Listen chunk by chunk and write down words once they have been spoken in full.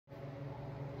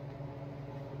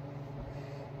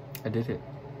I did it.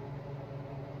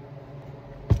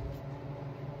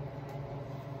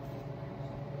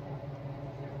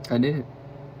 I did it.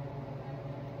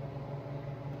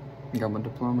 Got my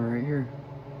diploma right here.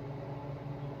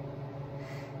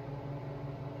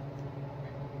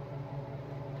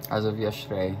 As of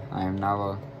yesterday, I am now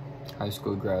a high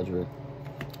school graduate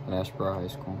at Asheboro High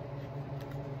School.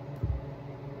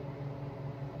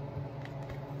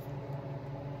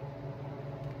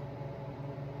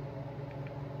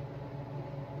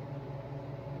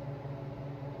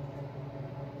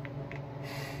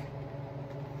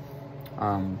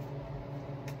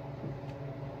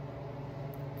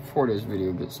 Before this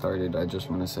video gets started, I just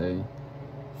want to say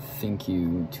thank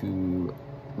you to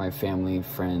my family,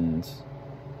 friends,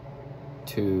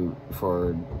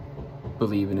 for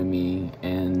believing in me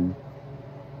and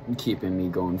keeping me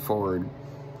going forward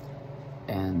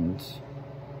and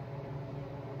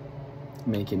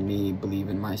making me believe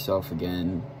in myself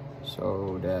again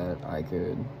so that I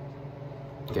could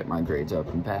get my grades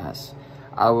up and pass.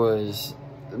 I was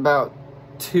about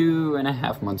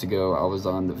 2.5 months ago, I was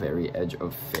on the very edge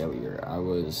of failure.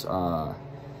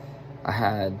 I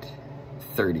had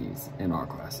 30s in all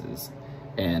classes,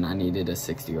 and I needed a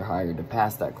 60 or higher to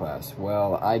pass that class.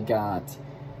 Well, I got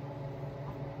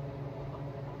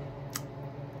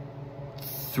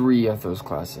 3 of those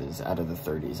classes out of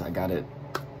the 30s. I got it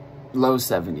low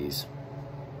 70s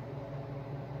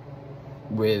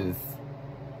with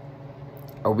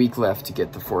a week left to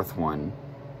get the 4th one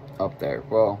up there.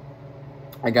 Well,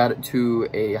 I got it to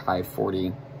a high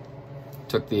 40,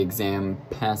 took the exam,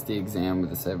 passed the exam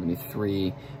with a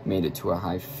 73, made it to a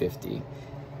high 50.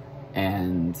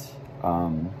 And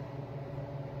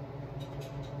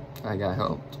I got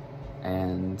helped,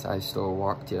 and I still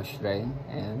walked yesterday,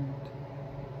 and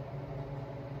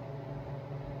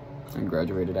I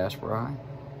graduated Asheboro High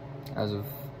as of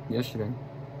yesterday.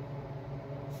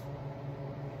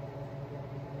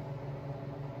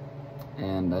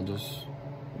 And I just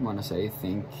want to say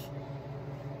thank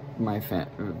my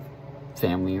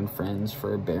family and friends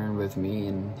for bearing with me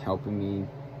and helping me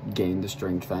gain the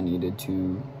strength I needed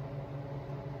to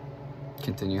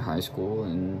continue high school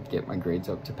and get my grades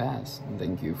up to pass. And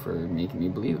thank you for making me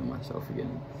believe in myself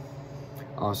again.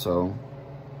 Also,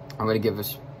 I'm going to give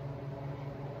us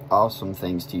awesome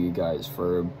thanks to you guys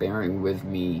for bearing with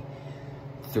me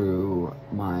through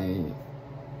my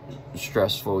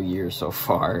stressful year so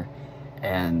far,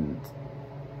 and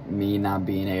me not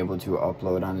being able to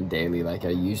upload on a daily like I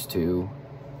used to.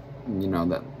 You know,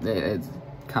 that it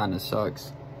kind of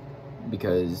sucks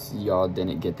because y'all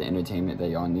didn't get the entertainment that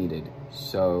y'all needed.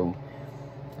 So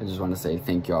I just want to say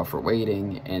thank y'all for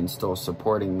waiting and still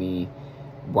supporting me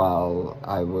while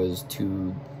I was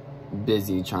too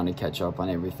busy trying to catch up on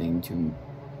everything to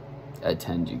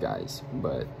attend you guys.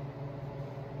 But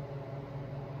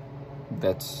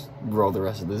let's roll the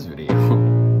rest of this video.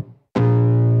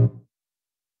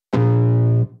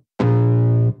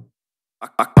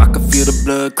 I can feel the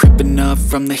blood creeping up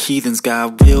from the heathens.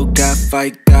 Got will, got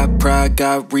fight, got pride,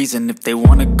 got reason. If they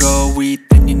wanna go eat,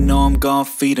 then you know I'm gon'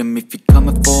 feed them. If you're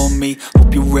coming for me,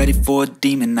 hope you're ready for a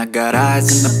demon. I got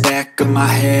eyes in the back of my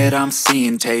head, I'm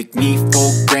seeing. Take me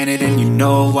for granted and you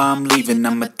know I'm leaving.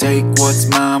 I'ma take what's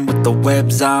mine with the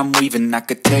webs I'm weaving. I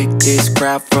could take this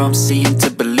crowd from seeing to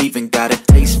believing. Got a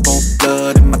taste for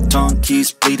blood and my tongue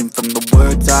keeps bleeding from the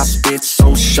words I spit.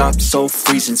 So sharp, so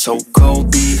freezing, so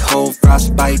cold. Behold,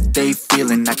 frostbite they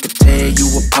feeling. I could tear you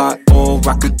apart or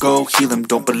I could go heal them.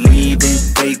 Don't believe in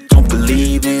fate, don't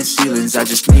believe in ceilings. I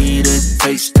just need a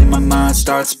taste and my mind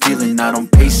starts peeling. I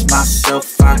don't pace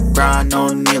myself, I grind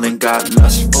on kneeling. Got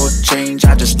lust for change,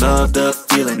 I just love the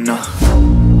feeling.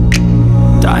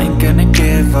 I ain't gonna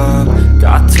give up.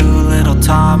 Got too little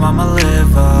time, I'ma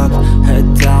live up.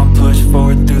 Head down, push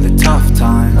forward through the tough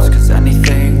times, cause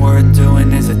anything worth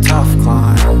doing is a tough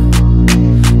climb.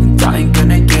 And I ain't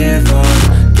gonna give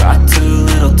up. Got too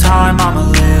little time, I'ma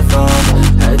live up.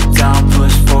 Head down,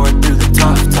 push forward through the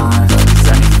tough times, cause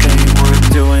anything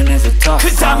worth doing is a tough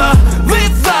climb. Cause I'ma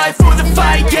live life for the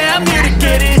fight, yeah, I'm here to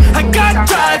get it. I got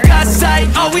drive, got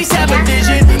sight, always have a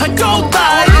vision. I go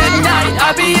by at night,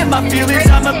 I be in my feelings.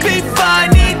 I'ma be fine,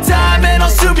 need time, and I'll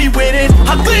soon be winning.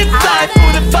 I live life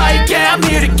for the fight, yeah, I'm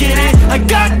here to get it. I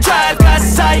got drive, got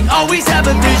sight, always have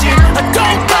a vision. I go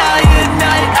by at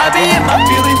night, I be in my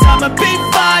feelings. I'ma be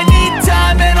fine, need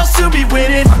time, and I'll soon be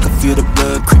winning. I can feel the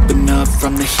blood creeping up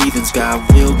from the heathens. Got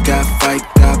will, got fight,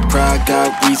 got pride,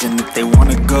 got reason. If they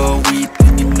wanna go eat,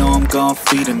 then you know I'm gon'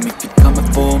 feed them. If you're coming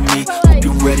for me, hope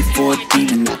you're ready for a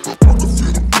demon. I can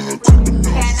feel the blood creeping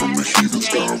up from the heathens.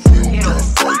 Got will, got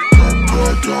fight, got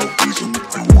pride, got reason.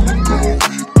 If you